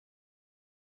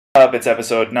Up, it's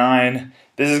episode 9.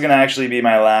 This is going to actually be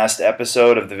my last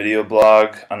episode of the video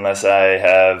blog unless I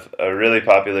have a really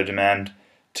popular demand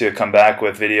to come back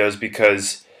with videos,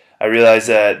 because I realize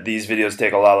that these videos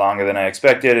take a lot longer than I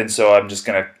expected, and so I'm just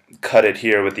going to cut it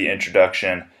here with the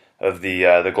introduction of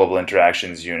the Global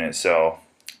Interactions unit. So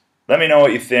let me know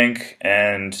what you think,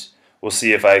 and we'll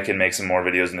see if I can make some more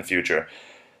videos in the future.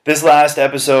 This last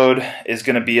episode is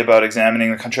going to be about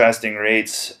examining the contrasting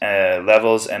rates,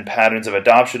 levels, and patterns of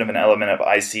adoption of an element of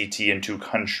ICT in two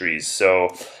countries. So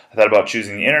I thought about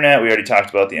choosing the internet. We already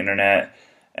talked about the internet,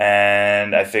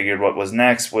 and I figured what was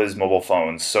next was mobile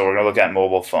phones. So we're going to look at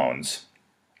mobile phones.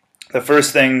 The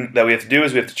first thing that we have to do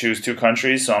is we have to choose two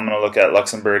countries. So I'm going to look at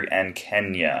Luxembourg and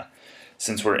Kenya.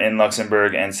 Since we're in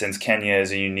Luxembourg and since Kenya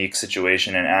is a unique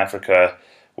situation in Africa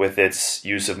with its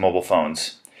use of mobile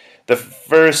phones. The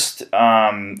first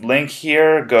link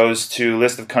here goes to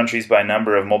list of countries by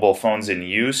number of mobile phones in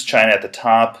use. China at the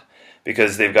top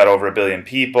because they've got over 1 billion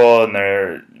people, and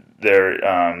their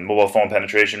mobile phone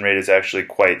penetration rate is actually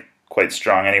quite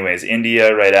strong anyways.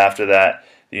 India right after that,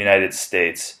 the United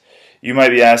States. You might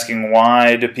be asking,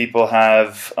 why do people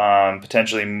have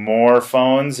potentially more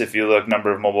phones? If you look,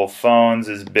 number of mobile phones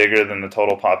is bigger than the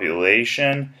total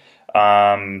population.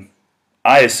 I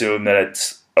assume that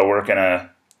it's a work in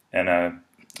a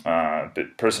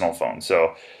personal phone.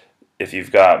 So if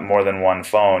you've got more than one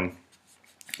phone,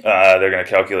 they're going to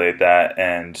calculate that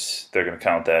and they're going to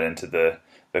count that into the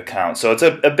count. So it's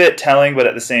a bit telling, but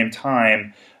at the same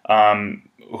time,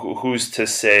 who's to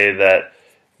say that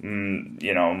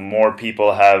more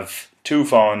people have two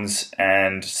phones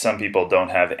and some people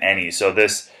don't have any? So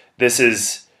this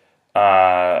is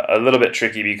a little bit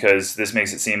tricky, because this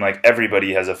makes it seem like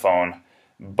everybody has a phone,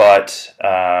 but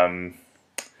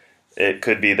it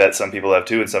could be that some people have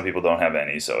two and some people don't have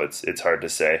any, so it's hard to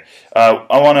say. I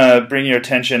want to bring your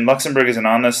attention, Luxembourg isn't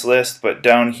on this list, but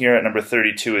down here at number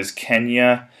 32 is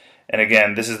Kenya. And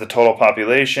again, this is the total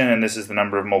population and this is the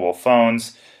number of mobile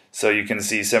phones. So you can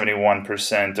see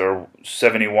 71%, or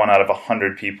 71 out of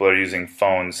 100 people are using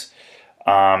phones.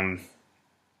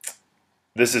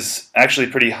 This is actually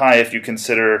pretty high if you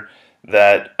consider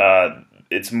that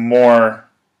it's more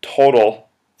total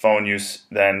phone use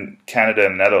than Canada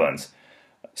and Netherlands.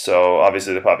 So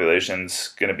obviously the population's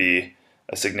going to be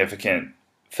a significant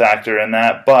factor in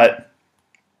that, but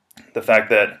the fact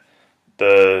that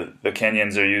the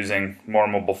Kenyans are using more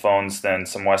mobile phones than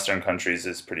some Western countries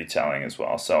is pretty telling as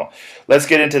well. So let's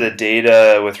get into the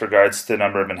data with regards to the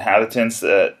number of inhabitants,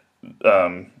 that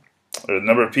or the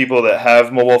number of people that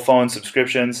have mobile phone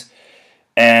subscriptions.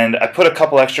 And I put a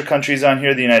couple extra countries on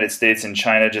here, the United States and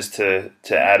China, just to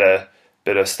add a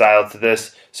bit of style to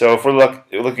this. So if we're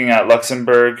looking at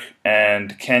Luxembourg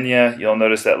and Kenya, you'll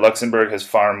notice that Luxembourg has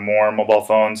far more mobile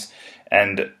phones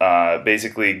and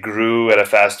basically grew at a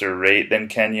faster rate than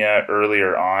Kenya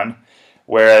earlier on,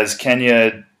 whereas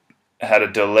Kenya had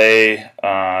a delay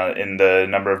in the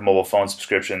number of mobile phone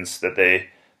subscriptions that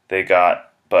they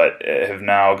got, but have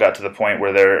now got to the point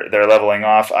where they're leveling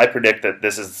off. I predict that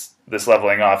this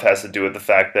leveling off has to do with the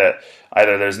fact that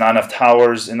either there's not enough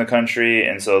towers in the country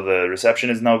and so the reception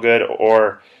is no good,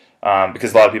 or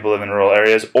because a lot of people live in rural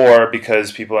areas, or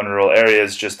because people in rural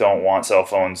areas just don't want cell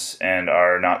phones and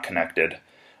are not connected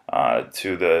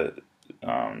to the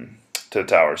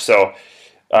towers. So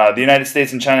the United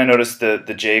States and China, notice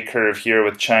the J curve here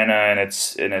with China and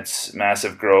its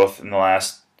massive growth in the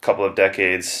last couple of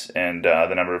decades, and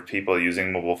the number of people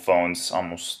using mobile phones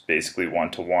almost basically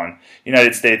 1-to-1.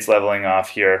 United States leveling off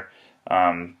here,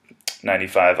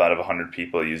 95 out of 100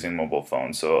 people using mobile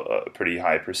phones, so a pretty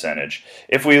high percentage.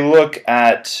 If we look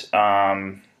at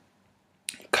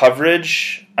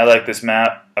coverage, I like this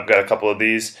map. I've got a couple of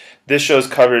these. This shows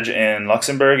coverage in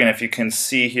Luxembourg, and if you can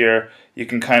see here, you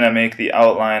can kind of make the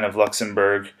outline of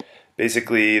Luxembourg.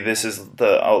 Basically, this is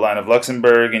the outline of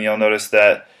Luxembourg, and you'll notice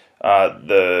that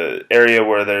the area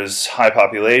where there's high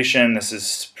population, this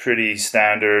is pretty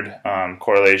standard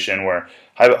correlation, where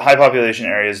high population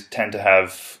areas tend to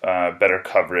have better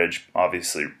coverage,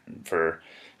 obviously for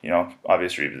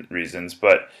obvious reasons,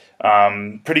 but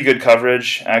pretty good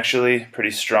coverage, actually pretty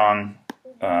strong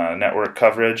network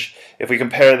coverage. If we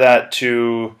compare that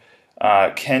to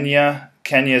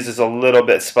Kenya's is a little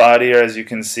bit spottier, as you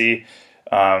can see.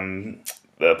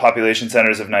 The population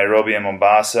centers of Nairobi and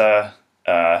Mombasa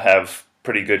have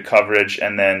pretty good coverage,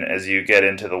 and then as you get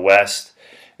into the west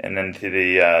and then to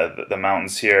the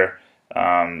mountains here,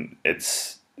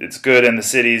 it's good in the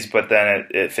cities, but then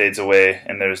it fades away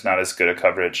and there's not as good a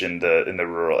coverage in the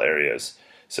rural areas.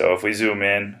 So if we zoom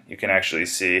in, you can actually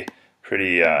see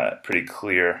pretty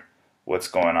clear what's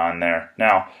going on there.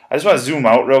 Now I just want to zoom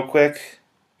out real quick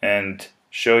and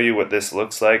show you what this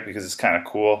looks like because it's kind of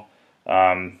cool.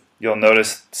 You'll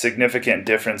notice significant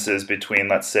differences between,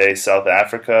 let's say, South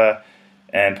Africa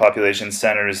and population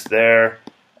centers there.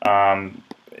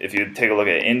 If you take a look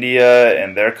at India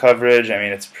and their coverage, I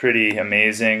mean, it's pretty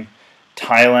amazing.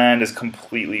 Thailand is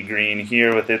completely green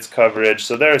here with its coverage.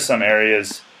 So there are some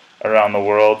areas around the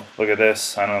world. Look at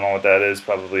this. I don't know what that is.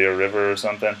 Probably a river or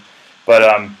something.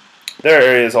 But there are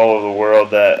areas all over the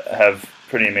world that have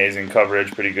pretty amazing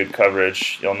coverage, pretty good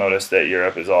coverage. You'll notice that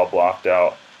Europe is all blocked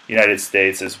out. United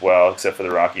States as well, except for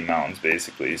the Rocky Mountains,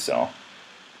 basically. So,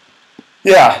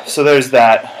 yeah, so there's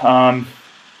that.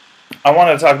 I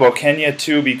wanted to talk about Kenya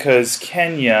too because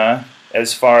Kenya,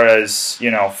 as far as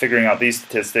figuring out these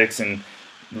statistics and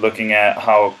looking at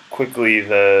how quickly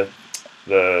the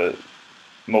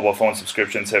mobile phone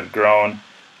subscriptions have grown,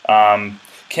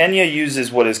 Kenya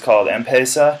uses what is called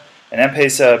M-Pesa, and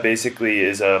M-Pesa basically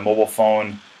is a mobile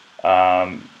phone.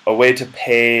 A way to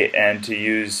pay and to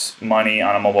use money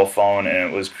on a mobile phone, and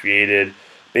it was created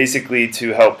basically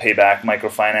to help pay back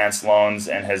microfinance loans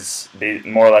and has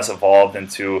more or less evolved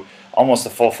into almost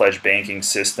a full-fledged banking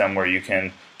system where you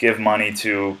can give money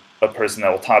to a person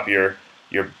that will top your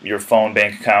phone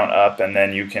bank account up, and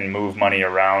then you can move money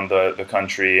around the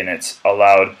country, and it's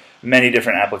allowed many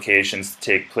different applications to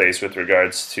take place with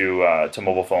regards to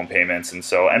mobile phone payments. And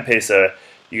so M-Pesa,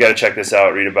 you got to check this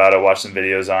out, read about it, watch some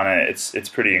videos on it. It's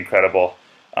pretty incredible,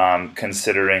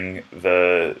 considering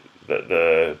the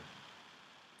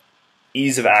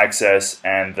ease of access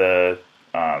and the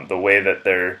way that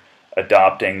they're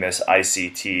adopting this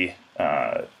ICT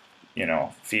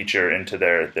feature into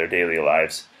their daily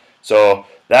lives. So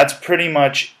that's pretty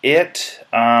much it.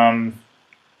 I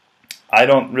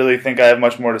don't really think I have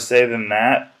much more to say than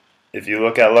that. If you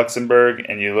look at Luxembourg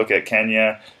and you look at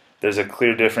Kenya, there's a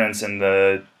clear difference in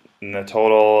the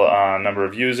total number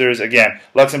of users. Again,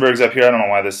 Luxembourg's up here. I don't know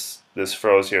why this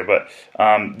froze here, but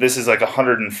this is like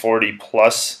 140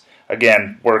 plus.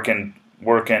 Again, working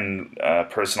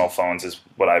personal phones is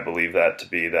what I believe that to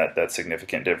be, that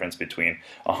significant difference between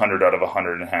 100 out of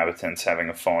 100 inhabitants having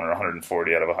a phone, or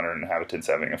 140 out of 100 inhabitants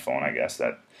having a phone. I guess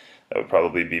that would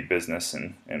probably be business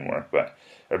and work,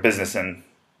 or business and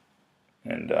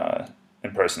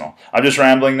personal. I'm just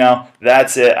rambling now.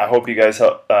 That's it. I hope you guys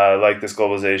like this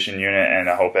globalization unit, and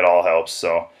I hope it all helps.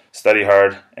 So study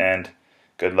hard, and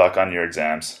good luck on your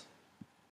exams.